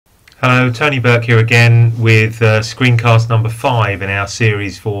Hello, Tony Burke here again with Screencast number 5 in our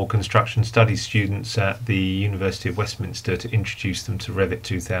series for construction studies students at the University of Westminster to introduce them to Revit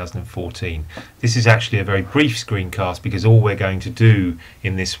 2014. This is actually a very brief screencast because all we're going to do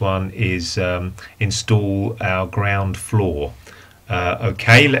in this one is install our ground floor.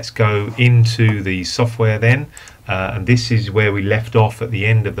 Okay, let's go into the software then, and this is where we left off at the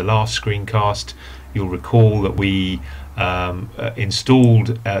end of the last screencast. You'll recall that we installed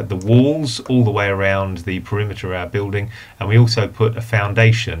the walls all the way around the perimeter of our building, and we also put a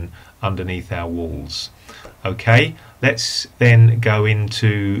foundation underneath our walls. Okay, let's then go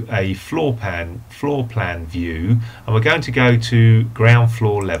into a floor plan view, and we're going to go to ground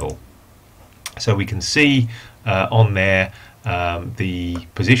floor level. So we can see on there the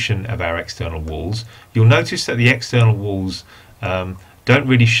position of our external walls. You'll notice that the external walls don't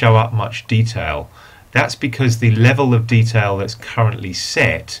really show up much detail. That's because the level of detail that's currently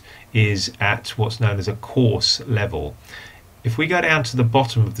set is at what's known as a coarse level. If we go down to the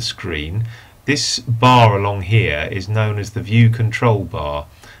bottom of the screen, this bar along here is known as the view control bar,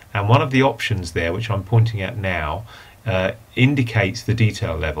 and one of the options there, which I'm pointing at now, indicates the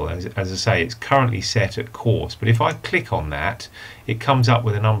detail level. As I say, it's currently set at coarse, but if I click on that, it comes up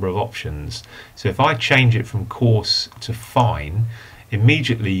with a number of options. So if I change it from coarse to fine,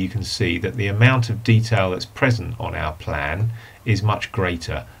 immediately you can see that the amount of detail that's present on our plan is much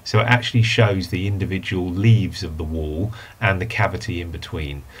greater. So it actually shows the individual leaves of the wall and the cavity in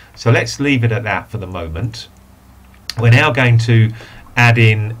between. So let's leave it at that for the moment. We're now going to add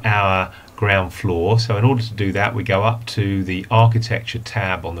in our ground floor. So in order to do that, we go up to the architecture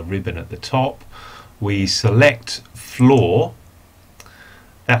tab on the ribbon at the top. We select floor.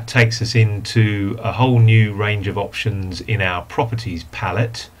 That takes us into a whole new range of options in our properties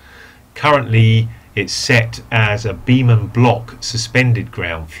palette. Currently it's set as a beam and block suspended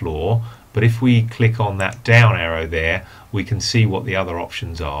ground floor, but if we click on that down arrow there, we can see what the other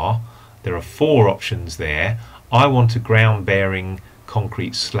options are. There are 4 options there. I want a ground bearing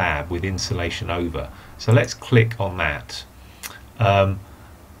concrete slab with insulation over, so let's click on that.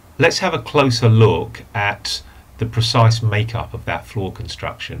 Let's have a closer look at the precise makeup of that floor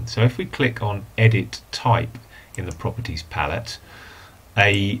construction. So if we click on edit type in the properties palette,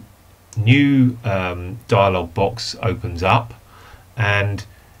 a new dialog box opens up, and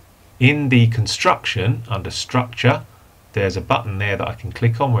in the construction under structure there's a button there that I can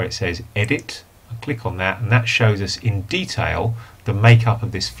click on where it says edit. I click on that, and that shows us in detail the makeup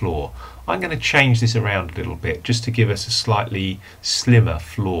of this floor. I'm going to change this around a little bit just to give us a slightly slimmer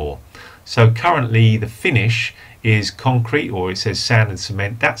floor. So currently the finish is concrete, or it says sand and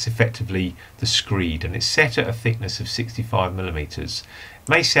cement. That's effectively the screed, and it's set at a thickness of 65 millimeters. It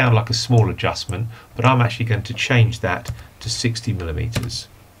may sound like a small adjustment, but I'm actually going to change that to 60 millimeters.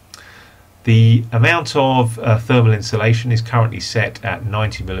 The amount of thermal insulation is currently set at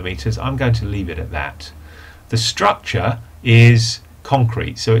 90 millimeters. I'm going to leave it at that. The structure is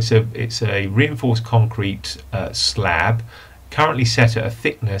concrete, so it's a reinforced concrete slab, currently set at a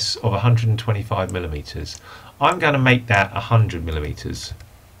thickness of 125 millimeters. I'm going to make that 100 millimeters.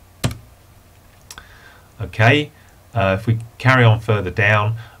 Okay, if we carry on further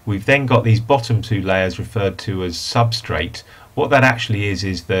down, we've then got these bottom 2 layers referred to as substrate. What that actually is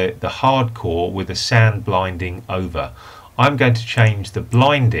the hardcore with a sand blinding over. I'm going to change the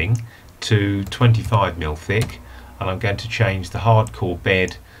blinding to 25 mil thick, and I'm going to change the hardcore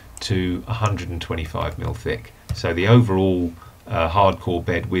bed to 125 mil thick. So the overall hardcore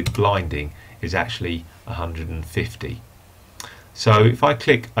bed with blinding is actually 150. So if I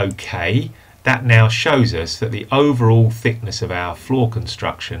click OK, that now shows us that the overall thickness of our floor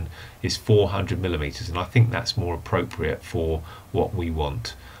construction is 400 millimeters, and I think that's more appropriate for what we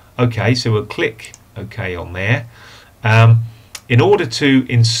want. Okay, so we'll click OK on there. In order to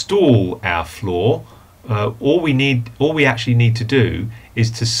install our floor, all we actually need to do is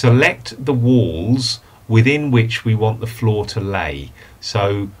to select the walls within which we want the floor to lay.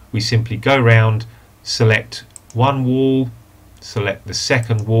 So we simply go round, select one wall, select the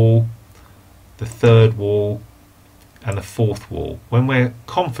second wall, the third wall, and the fourth wall. When we're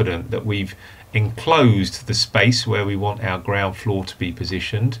confident that we've enclosed the space where we want our ground floor to be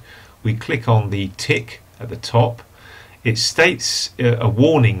positioned, we click on the tick at the top. It states a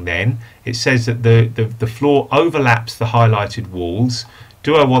warning then. It says that the floor overlaps the highlighted walls.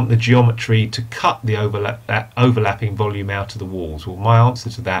 Do I want the geometry to cut the overlapping volume out of the walls? Well, my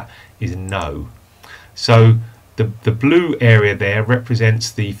answer to that is no. So the blue area there represents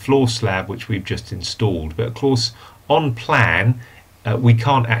the floor slab which we've just installed, but of course on plan we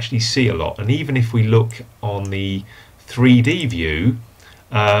can't actually see a lot, and even if we look on the 3D view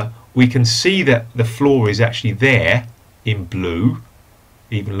we can see that the floor is actually there in blue,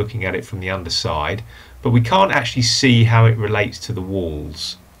 even looking at it from the underside, but we can't actually see how it relates to the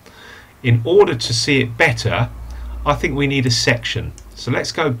walls. In order to see it better, I think we need a section. So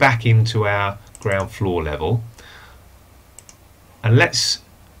let's go back into our ground floor level and let's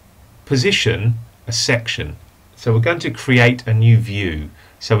position a section. So we're going to create a new view.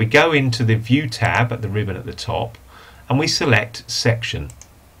 So we go into the View tab at the ribbon at the top and we select Section.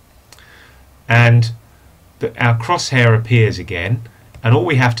 And our crosshair appears again, and all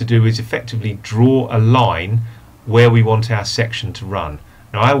we have to do is effectively draw a line where we want our section to run.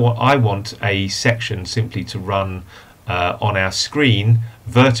 Now I want a section simply to run on our screen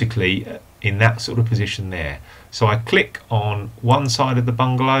vertically in that sort of position there. So I click on one side of the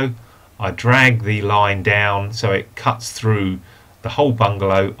bungalow, I drag the line down so it cuts through the whole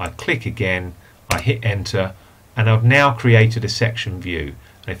bungalow, I click again, I hit enter, and I've now created a section view.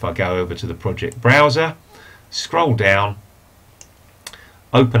 And if I go over to the project browser, scroll down,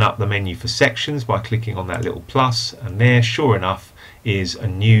 open up the menu for sections by clicking on that little plus, and there, sure enough, is a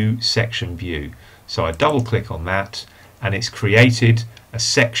new section view. So I double click on that and it's created a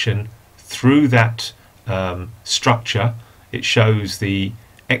section through that structure. It shows the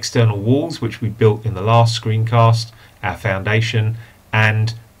external walls which we built in the last screencast, our foundation,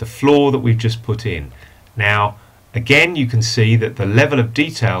 and the floor that we've just put in. Now again, you can see that the level of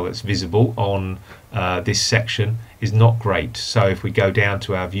detail that's visible on this section is not great. So if we go down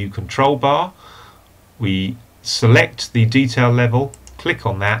to our view control bar, we select the detail level, click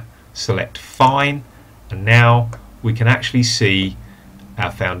on that, select fine, and now we can actually see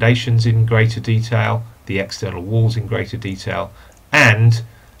our foundations in greater detail, the external walls in greater detail, and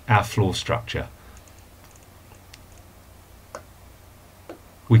our floor structure.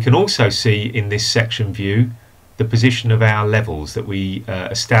 We can also see in this section view the position of our levels that we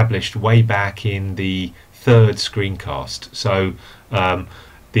established way back in the third screencast. So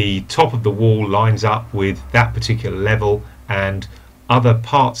the top of the wall lines up with that particular level, and other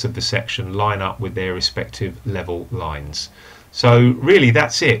parts of the section line up with their respective level lines. So really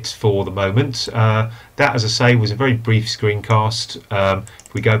that's it for the moment. That, as I say, was a very brief screencast.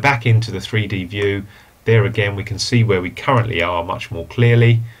 If we go back into the 3D view, there again we can see where we currently are much more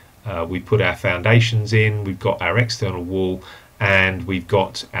clearly. We put our foundations in, we've got our external wall, and we've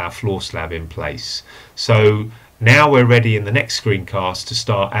got our floor slab in place. So now we're ready in the next screencast to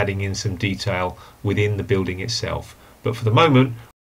start adding in some detail within the building itself. But for the moment,